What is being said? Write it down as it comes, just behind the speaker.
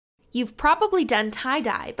You've probably done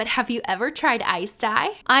tie-dye, but have you ever tried ice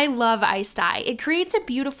dye? I love ice dye. It creates a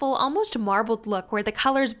beautiful, almost marbled look where the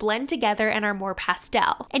colors blend together and are more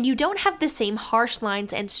pastel, and you don't have the same harsh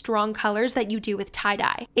lines and strong colors that you do with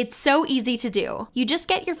tie-dye. It's so easy to do. You just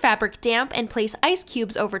get your fabric damp and place ice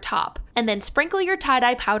cubes over top, and then sprinkle your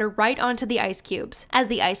tie-dye powder right onto the ice cubes. As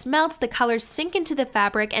the ice melts, the colors sink into the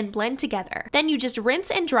fabric and blend together. Then you just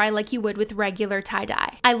rinse and dry like you would with regular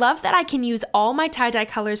tie-dye. I love that I can use all my tie-dye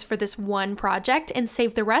colors for this one project and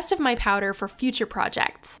save the rest of my powder for future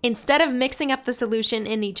projects, instead of mixing up the solution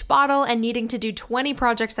in each bottle and needing to do 20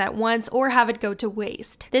 projects at once or have it go to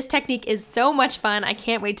waste. This technique is so much fun, I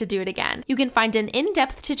can't wait to do it again. You can find an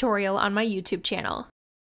in-depth tutorial on my YouTube channel.